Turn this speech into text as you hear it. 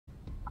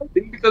I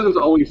think because there's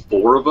only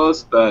 4 of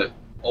us, that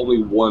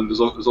only one,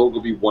 there's only going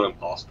to be one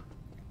imposter.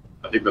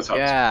 I think that's how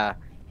Yeah.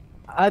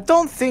 I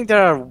don't think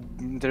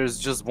there's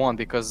just one,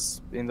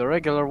 because in the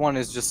regular one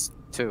is just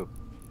 2.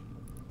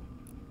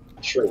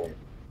 Sure.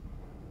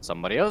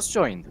 Somebody else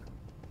joined.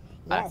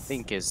 Yes, I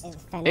think is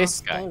it's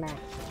this FNAF guy. Gamer.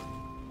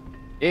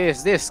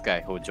 Is this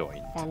guy who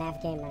joined?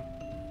 FNAF Gamer.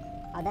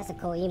 Oh, that's a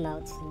cool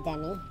emote,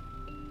 Demi.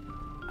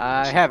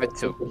 I have it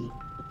too.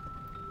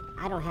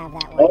 I don't have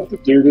that I one. like to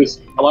do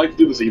this. I like to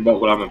do this emote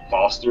when I'm an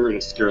imposter, and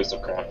it scares the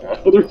crap out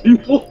of other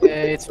people.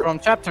 It's from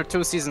Chapter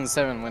 2, Season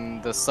 7,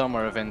 when the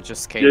summer event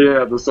just came.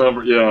 Yeah, the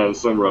summer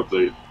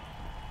update.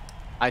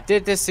 I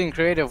did this in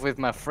creative with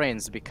my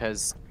friends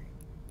because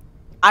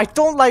I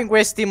don't like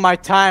wasting my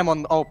time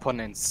on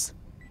opponents.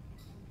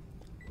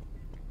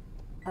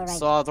 Alright.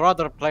 So I'd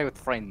rather play with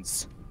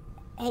friends.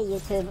 Hey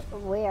YouTube,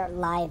 we're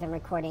live and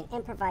recording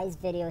improvised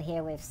video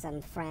here with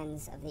some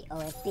friends of the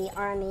OFB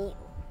army.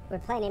 We're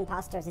playing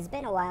imposters. It's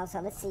been a while, so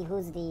let's see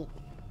who's the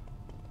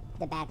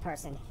bad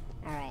person.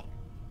 Alright.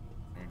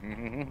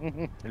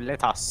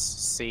 Let us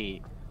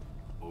see.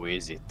 Who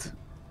is it?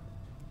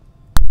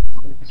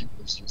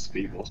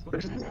 People.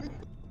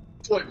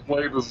 It's like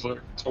playing this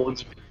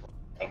towards people.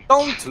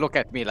 Don't look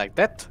at me like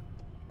that.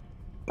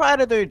 Try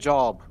to do your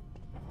job.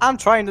 I'm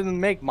trying to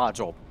make my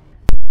job.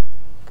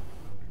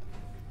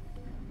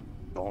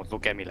 Don't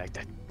look at me like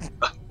that.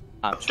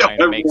 I'm trying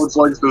to make. Everyone's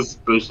like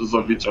suspicious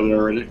of each other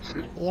already.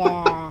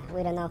 Yeah,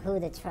 we don't know who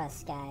to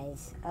trust,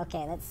 guys.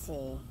 Okay, let's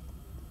see.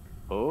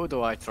 Who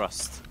do I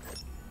trust?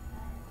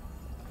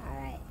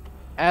 Alright.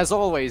 As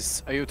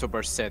always, a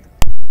YouTuber said,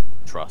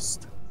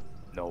 trust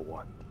no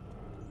one.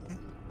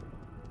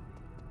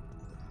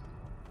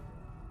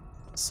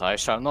 So I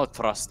shall not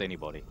trust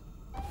anybody.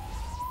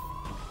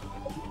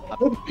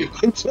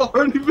 It's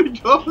already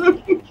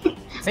begun.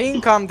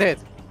 Think I'm dead.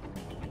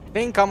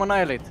 Think I'm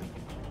annihilated.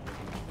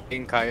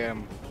 Think I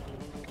am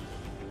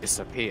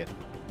disappeared.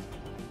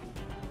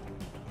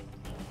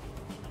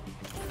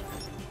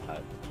 I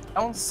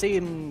don't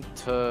seem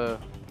to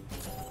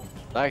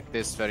like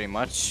this very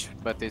much,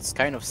 but it's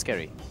kind of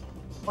scary.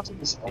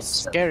 It's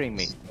scaring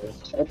me.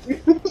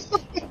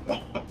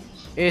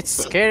 It's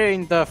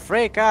scaring the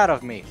freak out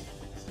of me.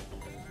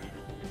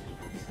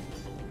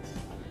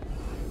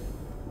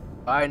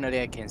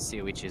 Finally I can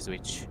see which is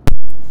which.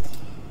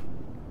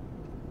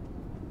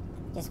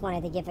 Just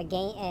wanted to give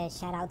a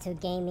shout out to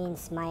Gaming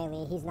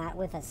Smiley. He's not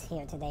with us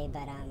here today,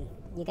 but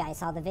you guys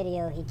saw the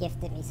video. He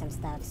gifted me some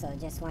stuff, so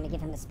just want to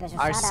give him a special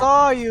shout out. I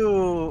saw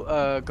you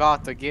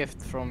got a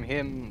gift from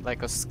him,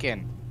 like a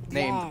skin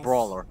named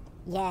Brawler.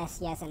 Yes,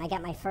 yes, and I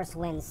got my first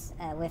wins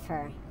with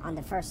her on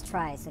the first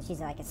try, so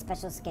she's like a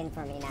special skin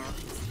for me now.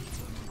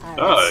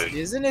 Alright.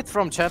 Isn't it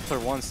from Chapter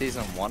 1,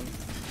 Season 1?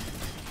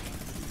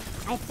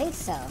 I think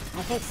so.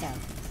 I think so.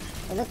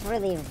 It looked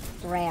really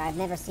rare. I've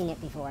never seen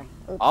it before.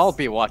 Oops. I'll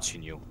be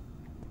watching you.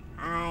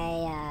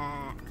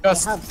 I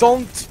Just hope so.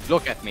 don't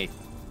look at me.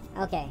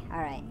 Okay,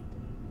 alright.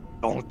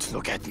 Don't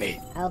look at me.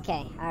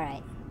 Okay,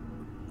 alright.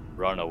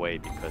 Run away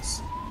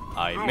because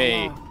I don't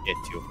may know. get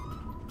you.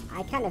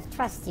 I kind of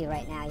trust you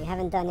right now. You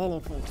haven't done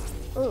anything.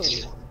 Ooh.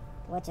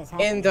 What just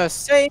happened? In the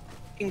same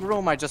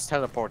room I just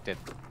teleported.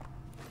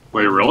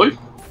 Wait, really?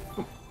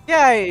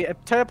 Yeah, I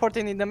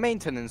teleported in the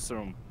maintenance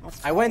room.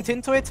 I went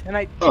into it and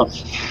I... Oh.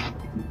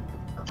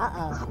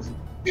 Uh-oh.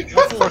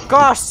 For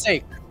gosh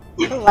sake!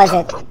 Who was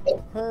it?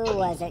 Who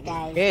was it,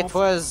 guys? It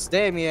was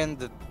Damien.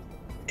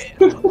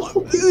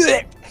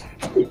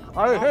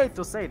 I hate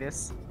to say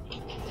this.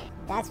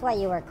 That's why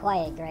you were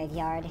quiet,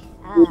 Graveyard.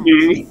 Ah,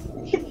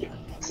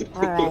 Mm-hmm.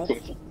 alright.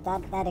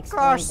 That Gosh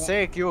explains it.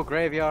 sake, you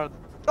graveyard.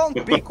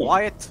 Don't be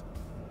quiet.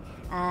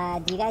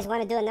 Do you guys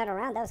want to do another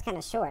round? That was kind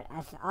of short.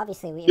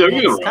 Obviously, we... Yeah, we-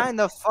 we can. It's kind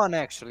of fun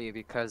actually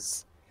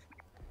because,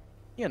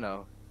 you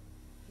know.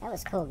 That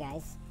was cool,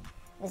 guys.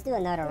 Let's do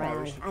another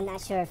round. I'm not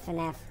sure if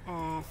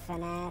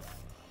FNAF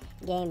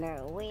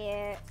Gamer,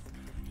 we're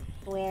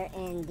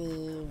in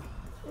the...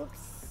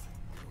 Oops.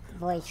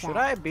 Voice Should chat.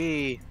 I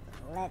be...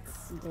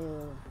 Let's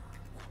do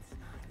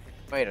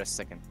Wait a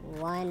second.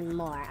 one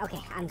more. Okay,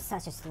 I'm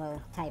such a slow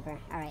typer.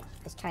 Alright,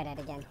 let's try that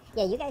again.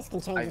 Yeah, you guys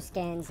can change your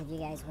skins if you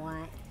guys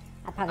want.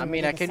 I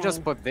mean, I can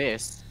just put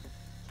this.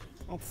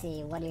 Let's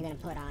see, what are you gonna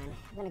put on?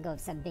 I'm gonna go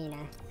with Sabina.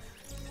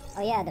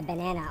 Oh yeah, the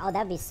banana. Oh,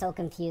 that'd be so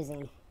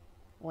confusing.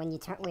 When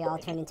we all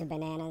turn into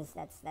bananas.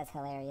 That's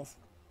hilarious.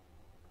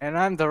 And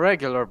I'm the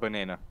regular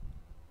banana.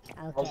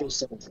 Okay,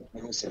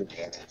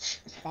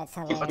 that's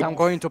hilarious. But I'm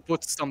going to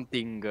put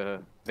something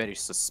very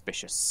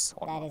suspicious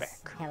on That my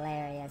is back.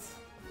 hilarious.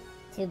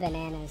 2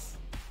 bananas.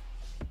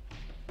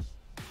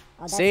 Oh,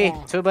 that's See?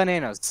 2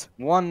 bananas.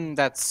 One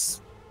that's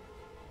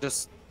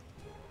just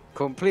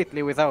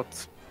completely without...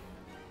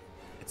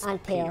 its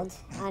unpeeled.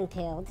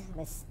 Unpeeled.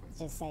 Let's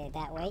just say it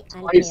that way. I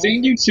Unpeeled.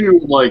 seen you to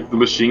like the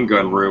machine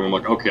gun room. I'm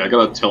like, okay, I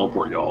gotta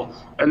teleport y'all.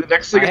 And the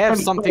next thing I have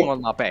know- something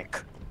on my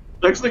back.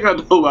 Next thing I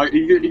know, like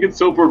he gets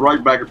teleport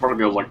right back in front of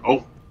me. I was like,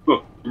 oh,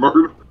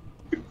 murder.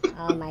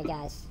 Oh my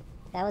gosh.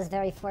 That was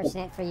very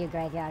fortunate for you,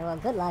 Graveyard. Well,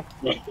 good luck.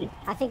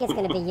 I think it's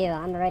gonna be you.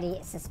 I'm already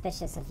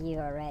suspicious of you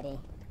already.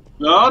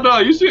 No,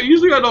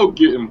 usually I don't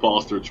get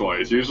imposter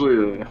twice.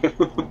 Usually,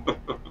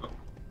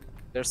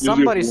 There's Usually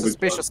somebody it's really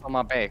suspicious on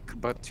my back,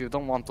 but you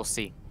don't want to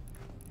see.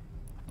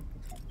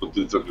 What's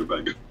inside your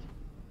bag?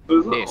 What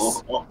is that?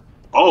 This.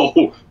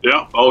 Oh,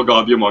 yeah. Oh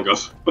god, the Among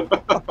Us.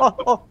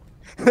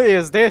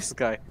 Here's this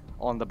guy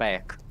on the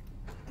back.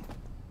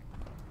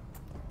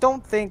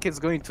 Don't think it's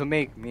going to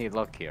make me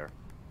luckier.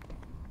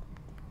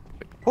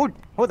 Who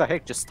the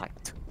heck just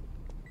typed?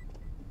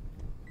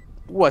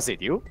 Was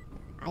it you?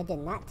 I did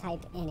not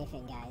type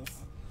anything,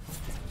 guys.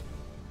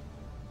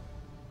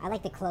 I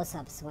like the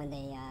close-ups when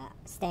they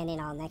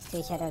standing all next to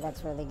each other.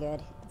 That's really good.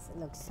 It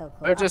looks so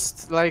cool. Or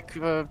just like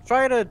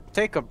try to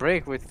take a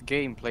break with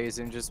gameplays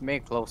and just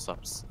make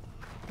close-ups.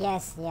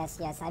 Yes.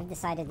 I've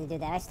decided to do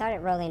that. I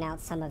started rolling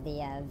out some of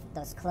the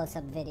those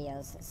close-up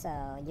videos, so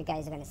you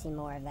guys are gonna see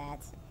more of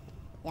that.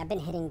 Yeah, I've been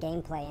hitting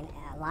gameplay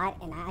a lot,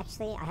 and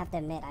actually, I have to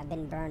admit, I've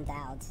been burned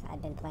out.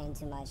 I've been playing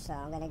too much, so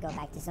I'm gonna go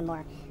back to some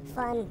more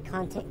fun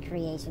content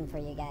creation for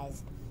you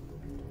guys.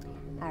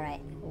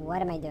 Alright,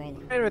 what am I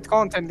doing? Favorite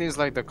content is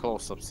like the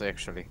close-ups,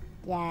 actually.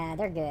 Yeah,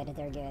 they're good.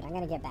 I'm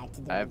gonna get back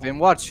to doing I've that. been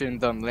watching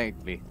them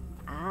lately.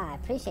 Ah, I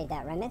appreciate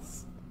that,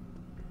 Remis.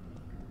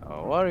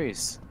 No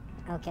worries.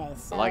 Okay,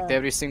 so... I liked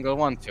every single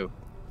one too.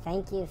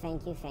 Thank you.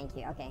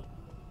 Okay.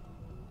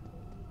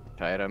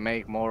 Try to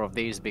make more of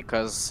these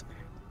because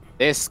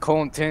this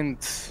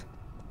content,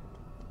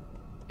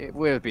 it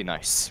will be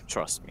nice,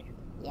 trust me.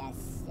 Yes.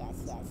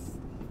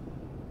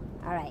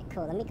 Alright,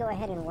 cool. Let me go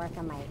ahead and work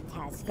on my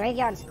task.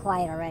 Graveyard's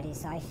quiet already,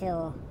 so I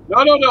feel... No,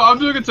 I'm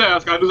doing a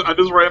task. I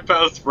just ran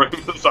past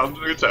Remus. I'm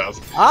doing a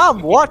task.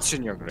 I'm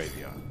watching your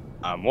graveyard.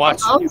 I'm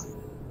watching you.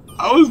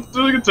 I was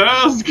doing a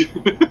task.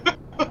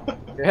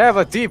 You have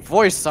a deep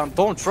voice, son.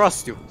 Don't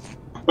trust you.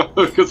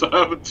 Because I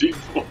have a deep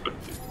voice.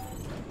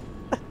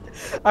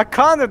 I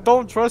kinda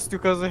don't trust you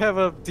because you have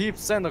a deep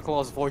Santa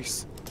Claus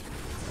voice.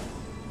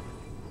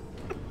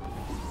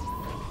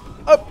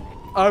 Up.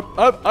 No,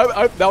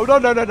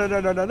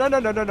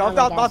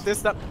 not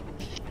this.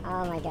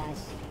 Oh my gosh.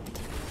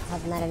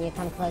 Hope none of you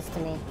come close to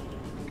me.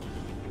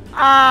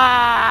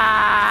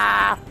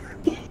 Ah!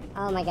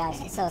 Oh my gosh,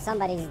 so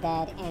somebody's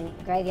dead and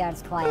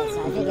Graveyard's quiet,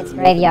 so I think it's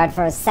Graveyard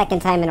for a second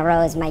time in a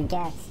row is my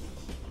guess.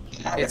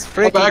 It's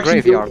freaking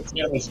Graveyard.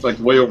 Yeah, it's like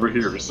way over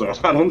here, so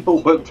I don't know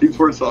what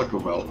people are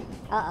talking about.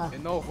 Uh-oh. You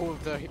know who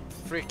the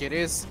freak it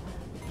is?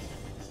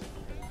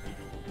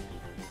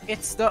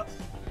 It's the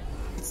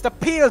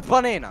peeled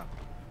banana.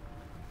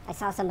 I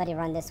saw somebody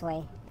run this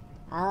way.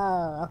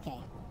 Oh, okay.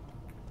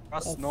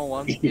 Trust no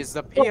one. It's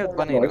the peeled No,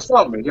 banana. it's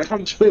not me.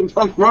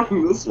 I'm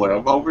running this way.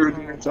 I'm over here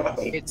doing a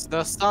task. It's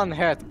the sun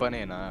hat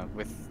banana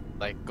with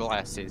like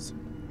glasses.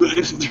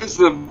 There's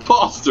an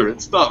imposter.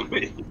 It's not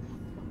me.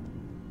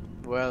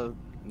 Well,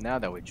 now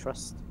that we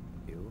trust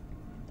you.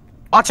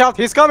 Watch out!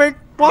 He's coming!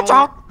 Watch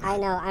out! I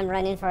know, I'm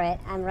running for it.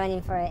 Oh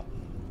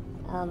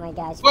my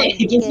gosh. Wait, Thank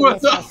he just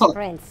went goodness for down.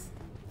 sprints.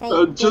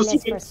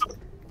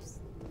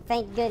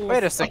 Thank goodness.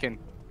 Wait a second.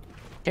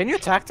 Can you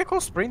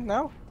tactical sprint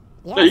now?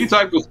 Yes. Yeah, you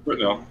type this right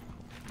now.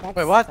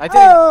 Wait, what? I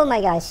didn't. Oh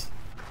my gosh.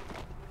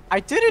 I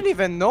didn't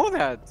even know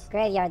that.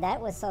 Graveyard,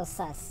 that was so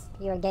sus.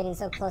 You were getting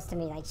so close to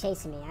me, like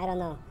chasing me. I don't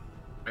know.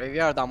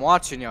 Graveyard, I'm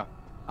watching you.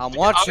 I'm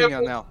watching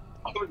you now.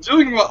 I'm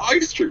doing my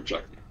ice cream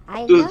check.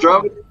 I Just know.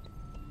 drop it.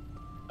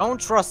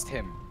 Don't trust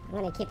him. I'm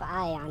gonna keep an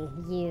eye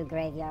on you,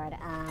 Graveyard.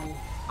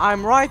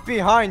 I'm right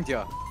behind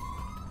you.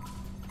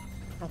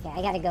 Okay,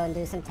 I gotta go and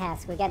do some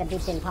tasks. We gotta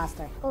beat the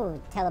imposter.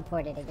 Ooh,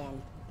 teleported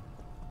again.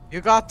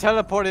 You got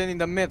teleported in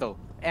the middle,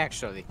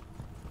 actually.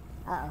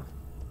 Uh-oh.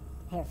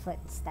 Here,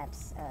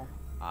 footsteps.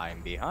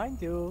 I'm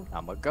behind you.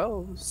 I'm a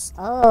ghost.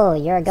 Oh,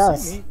 you're a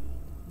ghost. See me?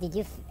 Did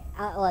you...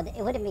 well,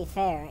 it wouldn't be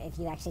fair if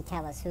you actually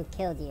tell us who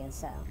killed you,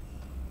 so...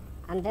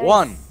 I'm very...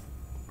 One.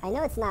 I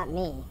know it's not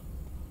me.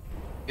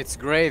 It's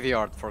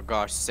Graveyard, for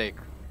gosh sake.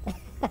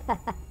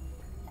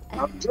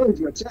 I'm doing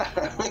your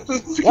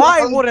task.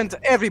 Why wouldn't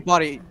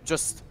everybody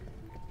just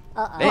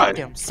Uh-oh. let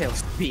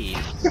themselves be?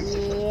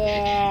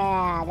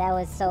 Yeah, that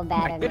was so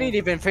bad I of didn't me.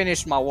 even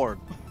finish my word.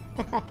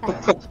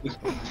 That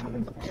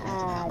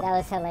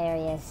was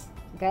hilarious.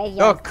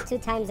 Graveyard, Look. 2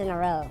 times in a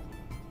row.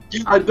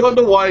 I don't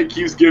know why it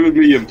keeps giving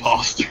me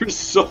imposters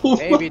so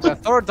Maybe much. the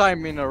 3rd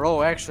time in a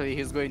row, actually,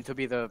 he's going to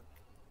be the...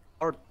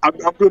 I'm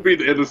gonna be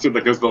the innocent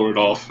that gets voted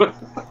off.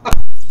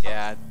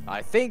 Yeah,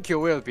 I think you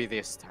will be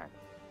this time.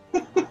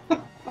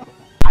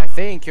 I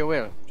think you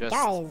will. Just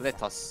Guys.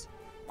 let us.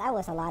 That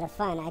was a lot of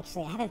fun,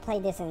 actually. I haven't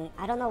played this and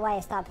I don't know why I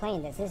stopped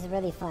playing this. This is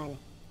really fun.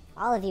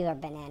 All of you are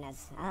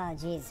bananas. Oh,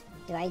 jeez.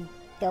 Do I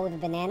go with a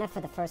banana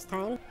for the first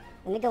time?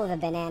 Let me go with a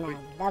banana.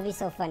 That'll be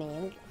so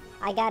funny.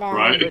 I got a...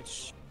 Right.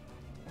 Which...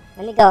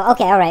 Let me go.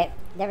 Okay, alright.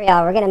 There we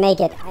are. We're gonna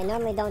make it. I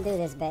normally don't do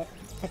this bit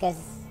because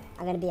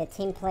I'm gonna be a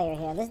team player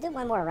here. Let's do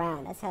one more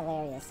round. That's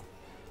hilarious.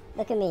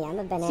 Look at me. I'm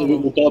a So banana.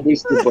 we'll call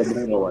this the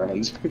banana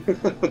land.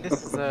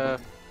 This is a...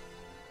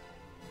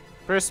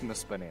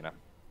 Christmas banana.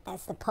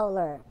 That's the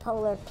polar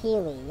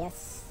peely.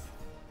 Yes.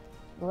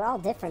 We're all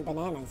different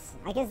bananas.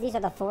 I guess these are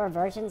the 4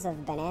 versions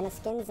of banana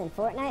skins in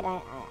Fortnite.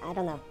 I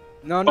don't know.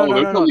 No, Oh,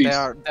 there's at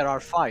least- there are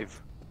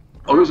 5.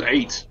 Oh, there's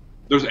 8.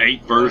 There's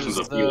 8 versions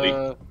of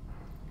Peely.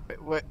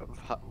 Wait,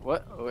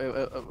 what?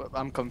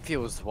 I'm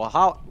confused. Well,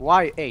 how?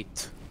 Why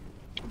 8?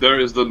 There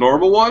is the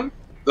normal one,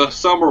 the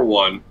summer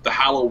one, the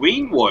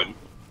Halloween one,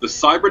 the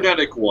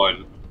cybernetic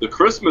one, the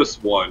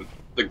Christmas one,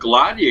 the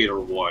gladiator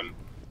one.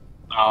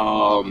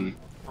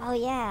 Oh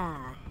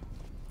yeah.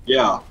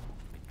 Yeah.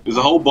 There's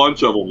a whole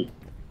bunch of them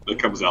that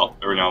comes out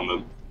every now and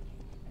then.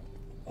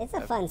 It's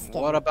a fun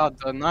skin. What about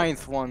the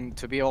 9th one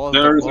to be all?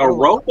 There's a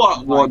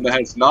robot one that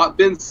has not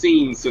been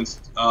seen since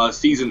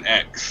Season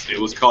X. It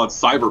was called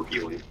Cyber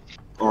Peely.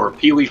 Or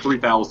Peely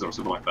 3000 or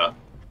something like that.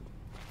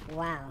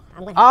 Wow.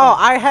 I'm gonna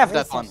I have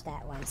that one.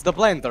 that one. It's the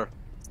blender.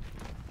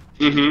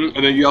 Mm-hmm.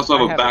 And then you also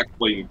have I a have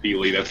backbling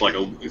Peely that's like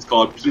it's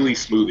called Peely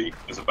Smoothie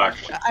as a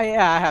backbling.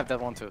 Yeah, I have that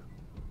one too.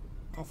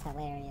 That's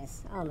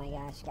hilarious. Oh my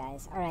gosh,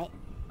 guys. Alright.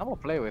 I will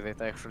play with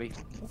it actually.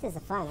 This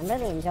is fun. I'm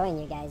really enjoying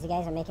you guys. You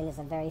guys are making this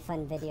a very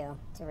fun video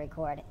to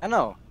record. I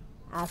know.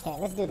 Okay,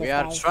 let's do this, We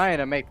are guys. trying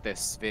to make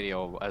this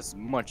video as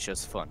much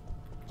as fun.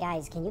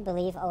 Guys, can you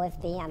believe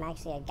OFB? I'm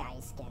actually a guy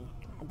skin.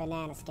 A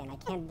banana skin. I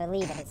can't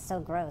believe it. It's so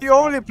gross. You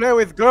only play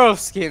with girl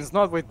skins,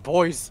 not with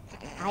boys.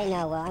 I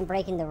know. Well, I'm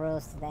breaking the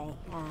rules today.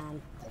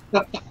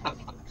 We're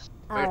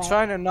alright.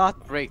 trying to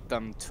not break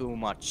them too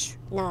much.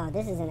 No,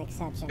 this is an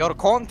exception. Your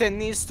content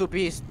needs to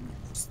be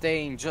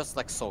staying just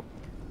like so.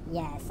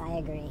 Yes, I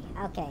agree.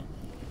 Okay.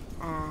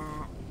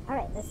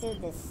 Alright, let's do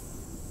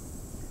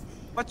this.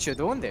 What you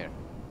doing there?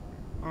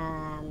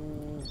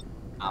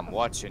 I'm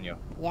watching you.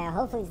 Yeah,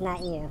 hopefully it's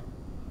not you.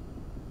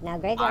 Now,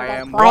 Graveyard I got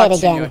am quiet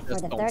watching again you, for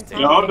just the don't third say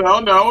time.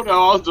 No,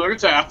 I was doing a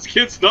task.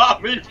 It's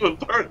not me for the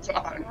 3rd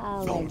time.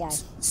 Oh my gosh,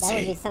 that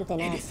would be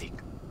something else. Did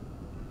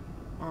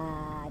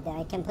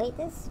I complete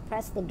this?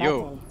 Press the button.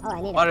 You. Oh, I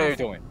need. What are you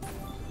doing?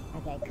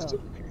 Okay, cool.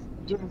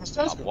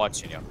 I'm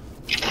watching you.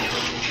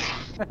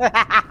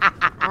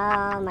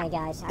 Oh my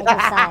gosh, I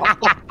just saw it.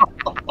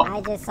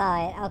 I just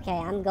saw it. Okay,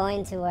 I'm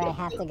going to where I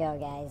have to go,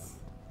 guys.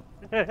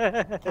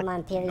 Come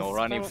on, Peely. No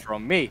running sprint.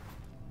 from me.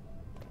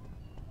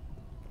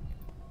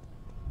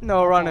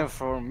 No running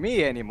from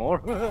me anymore.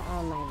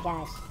 Oh my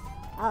gosh.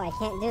 Oh, I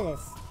can't do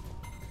this.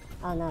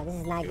 Oh no, this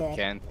is not You good.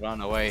 can't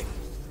run away.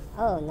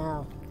 Oh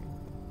no.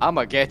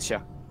 I'ma get ya.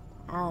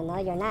 Oh no,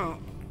 you're not.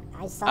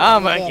 I saw.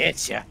 I'ma what you did.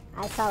 get ya.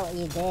 I saw what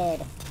you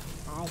did.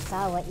 I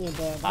saw what you did.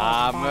 That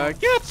was I'ma bad.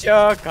 get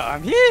ya.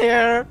 Come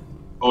here.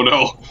 Oh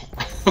no.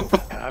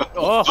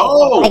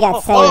 Oh, I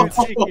got saved.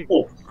 cheeky.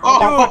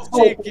 Oh,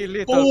 You cheeky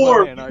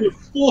little banana.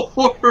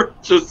 Four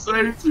just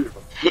saved you.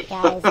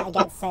 Guys, I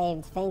got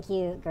saved. Thank you,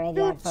 You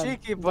Graveyard, for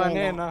cheeky doing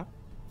banana.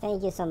 that.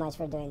 Thank you so much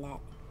for doing that.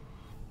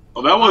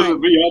 Oh, that wasn't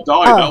me. I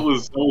died. Oh. That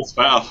was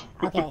fast.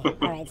 Okay,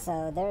 alright,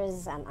 so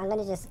there's, I'm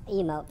gonna just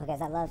emote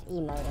because I love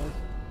emoting.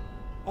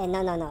 And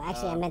no,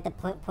 actually I meant to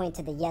point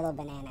to the yellow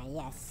banana,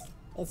 yes.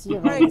 It's you,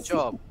 Great Remus.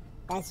 job.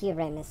 That's you,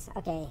 Remus.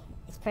 Okay,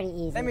 it's pretty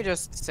easy. Let me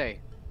just say.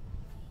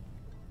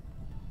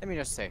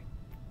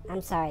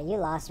 I'm sorry, you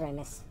lost,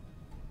 Remus.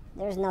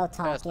 There's no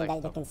talking like that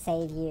you so. can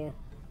save you.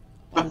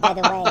 And by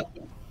the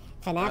way,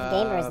 FNAF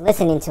Gamer is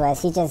listening to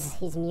us.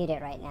 He's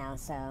muted right now,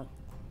 so.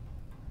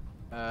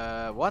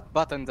 What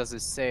button does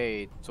it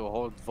say to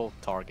hold vote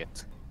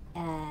target?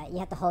 You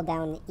have to hold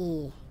down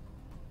E.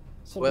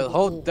 Should Well, be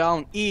hold E.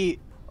 down E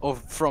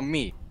from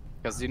me,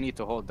 because you need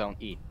to hold down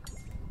E.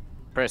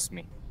 Press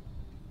me.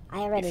 I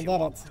already if you did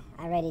want. it.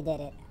 I already did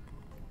it.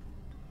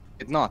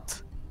 Did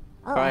not.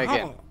 Oh, Try I again.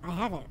 haven't. I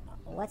haven't.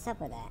 What's up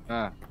with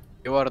that?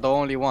 You are the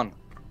only one.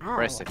 Oh,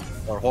 Press it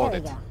or hold there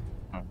it. we go.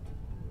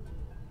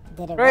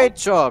 Did it Great work?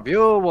 job,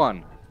 you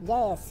won.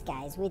 Yes,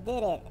 guys, we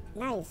did it.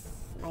 Nice,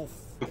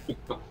 nice.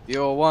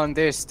 You won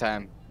this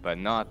time, but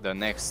not the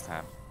next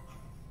time.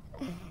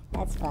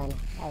 That's fun.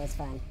 That was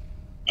fun.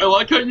 I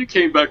like how you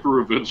came back for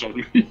revenge on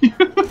me.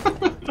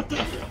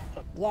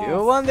 Yes.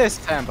 You won this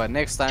time, but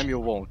next time you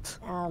won't.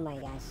 Oh my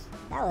gosh,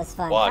 that was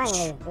fun. Watch.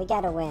 Finally, we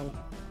gotta win.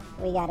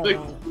 We gotta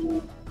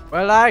win.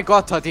 Well, I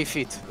got a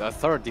defeat, the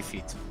 3rd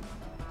defeat.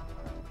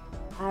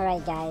 All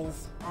right,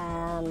 guys.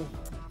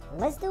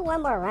 Let's do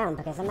one more round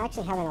because I'm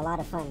actually having a lot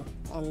of fun.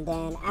 And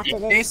then after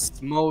this,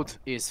 This mode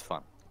is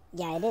fun.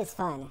 yeah, it is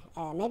fun.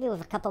 Maybe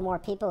with a couple more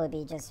people, it'd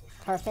be just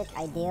perfect,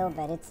 ideal.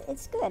 But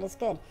it's good. It's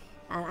good.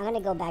 I'm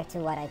gonna go back to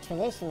what I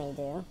traditionally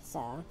do.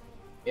 So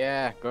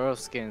Yeah, girl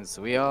skins,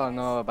 we all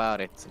know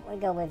about it. we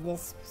go with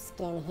this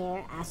skin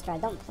here, Astra. I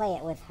don't play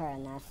it with her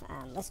enough.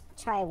 Let's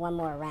try one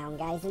more round,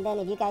 guys. And then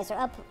if you guys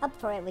are up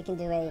for it, we can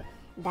do a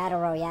battle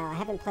royale. I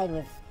haven't played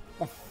with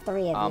the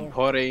 3 of I'm you.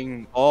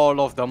 putting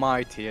all of the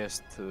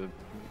mightiest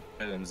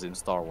villains in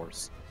Star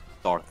Wars.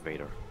 Darth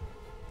Vader.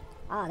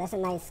 Oh, that's a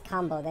nice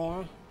combo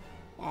there.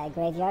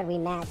 Graveyard, we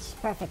match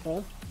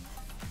perfectly.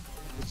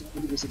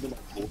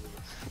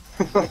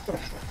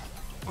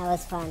 That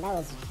was fun. That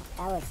was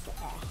hella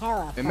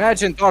fun.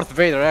 Imagine Darth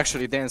Vader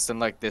actually dancing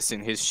like this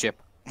in his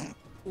ship.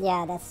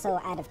 Yeah, that's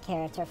so out of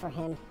character for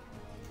him.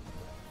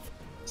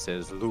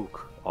 Says,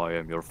 Luke, I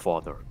am your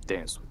father.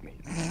 Dance with me.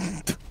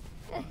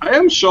 I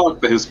am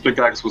shocked that his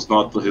pickaxe was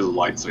not his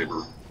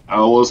lightsaber. I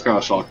was kind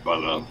of shocked by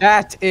that.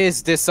 That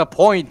is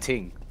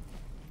disappointing.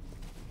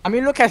 I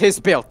mean, look at his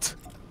belt.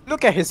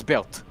 Look at his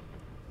belt.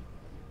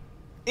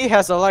 He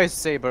has a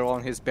lightsaber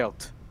on his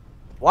belt.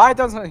 Why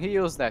doesn't he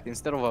use that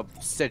instead of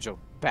a sigil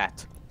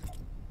bat?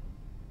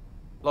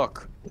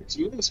 Look. This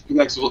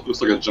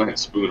looks like a giant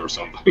spoon or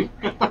something.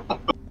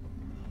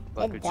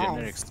 Like It a does.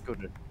 generic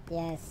scooter.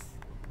 Yes.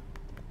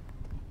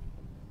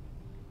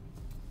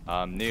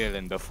 I'm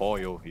kneeling before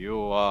you. You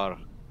are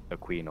the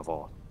queen of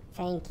all.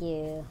 Thank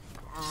you.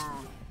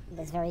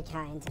 That's very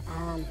kind.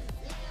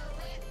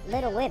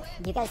 Little Whip.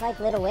 Do you guys like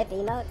Little Whip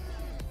emote?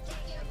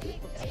 Do you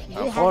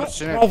have it?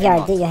 Unfortunately Graveyard,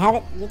 not. do you have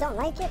it? You don't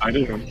like it? I do.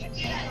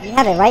 You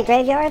have it, right,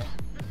 Graveyard?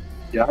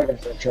 Yeah, I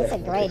guess It's a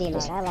great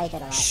emote. I like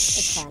it a lot.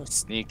 It's fun.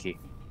 Sneaky.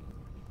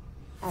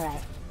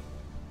 Alright.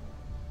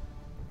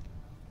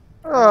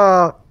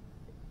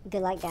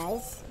 Good luck,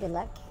 guys. Good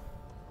luck.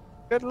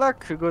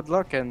 Good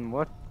luck, and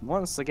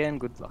once again,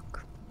 good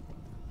luck.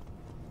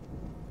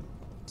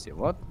 See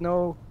what?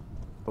 No.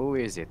 Who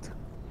is it?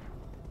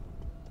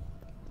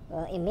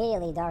 Well,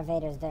 immediately Darth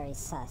Vader's very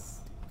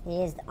sus.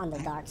 He is on the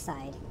dark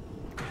side.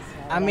 So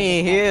I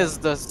mean, he is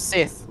the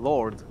Sith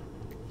Lord.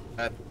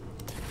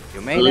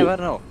 You may never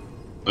know.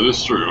 That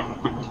is true.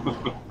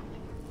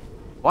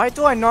 Why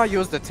do I not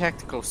use the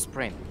tactical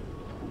sprint?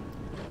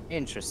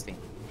 Interesting.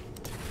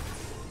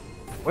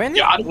 When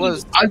Yeah, I it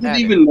was didn't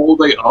added? even know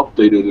they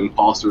updated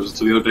Impostors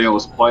until the other day I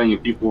was playing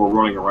and people were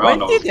running around.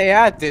 When did they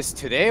add this?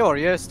 Today or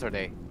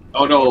yesterday?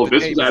 Oh no, Or the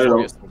this day was added.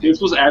 before yesterday?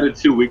 This was added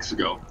 2 weeks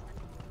ago.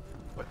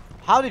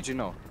 How did you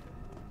know?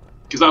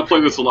 Because I play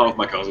this a lot with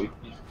my cousin.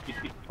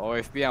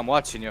 OFB, I'm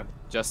watching you.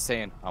 Just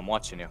saying, I'm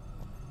watching you.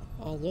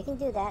 And you can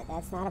do that.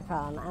 That's not a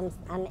problem.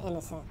 I'm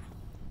innocent.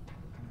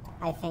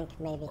 I think,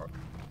 maybe.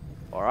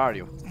 Or are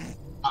you?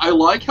 I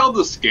like how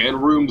the scan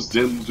room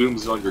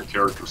zooms on your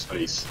character's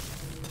face.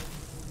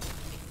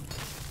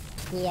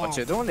 Yes. What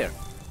you doing there?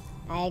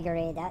 I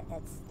agree.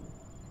 That's...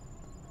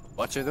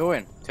 What you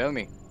doing? Tell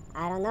me.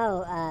 I don't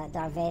know,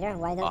 Darth Vader.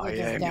 Why don't I you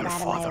just am get your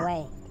out of father. my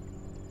way?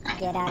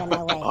 Get out of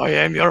my way. I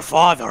am your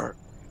father.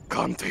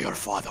 Come to your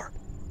father.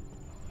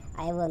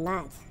 I will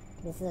not.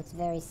 This looks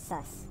very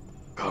sus.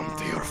 Come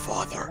to your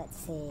father. Let's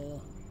see.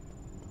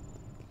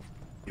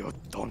 You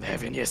don't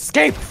have any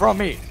escape from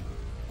me.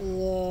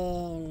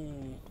 Yeah.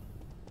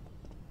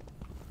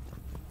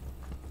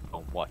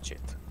 Don't watch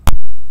it.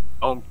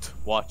 Don't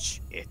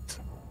watch it.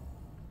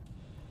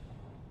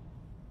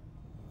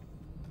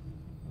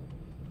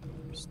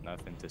 There's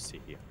nothing to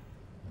see here.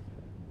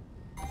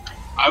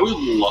 I would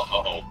love.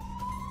 Oh.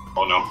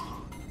 Oh no.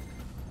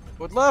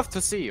 Would love to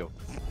see you.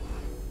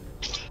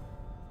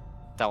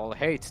 I will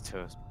hate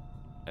to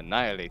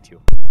annihilate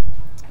you.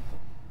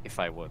 If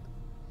I would.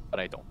 But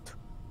I don't.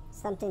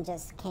 Something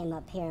just came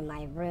up here in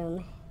my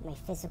room, my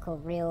physical,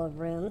 real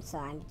room, so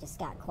I just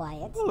got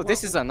quiet. Ooh,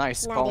 this is a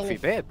nice not comfy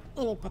bed.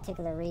 Any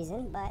particular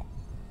reason, but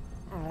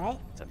alright.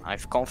 It's a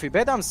nice comfy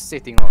bed I'm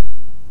sitting on.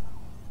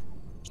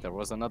 There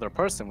was another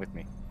person with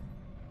me.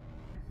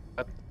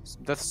 But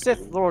the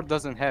Sith Lord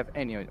doesn't have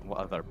any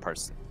other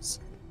persons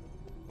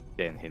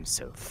than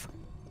himself.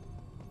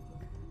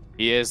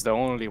 He is the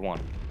only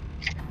one.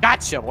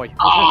 Gotcha, boy!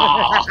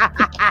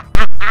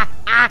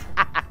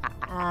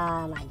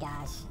 Oh my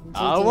gosh.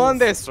 I won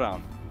this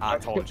round. I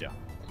told ya.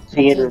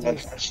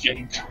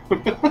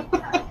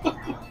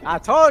 I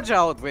told you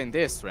I would win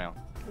this round.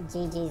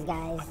 GG's,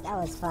 guys. That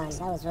was fun.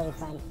 That was really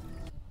fun.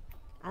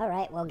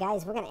 Alright, well,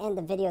 guys, we're going to end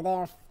the video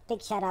there.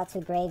 Big shout out to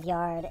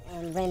Graveyard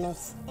and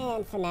Remus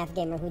and FNAF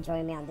Gamer who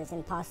joined me on this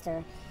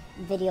imposter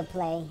video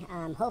play.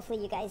 Hopefully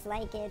you guys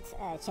like it.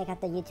 Check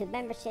out the YouTube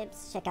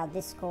memberships. Check out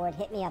Discord.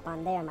 Hit me up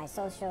on there, my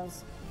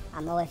socials.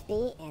 I'm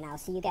OFB, and I'll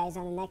see you guys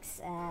on the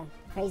next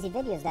crazy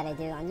videos that I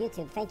do on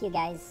YouTube. Thank you,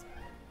 guys.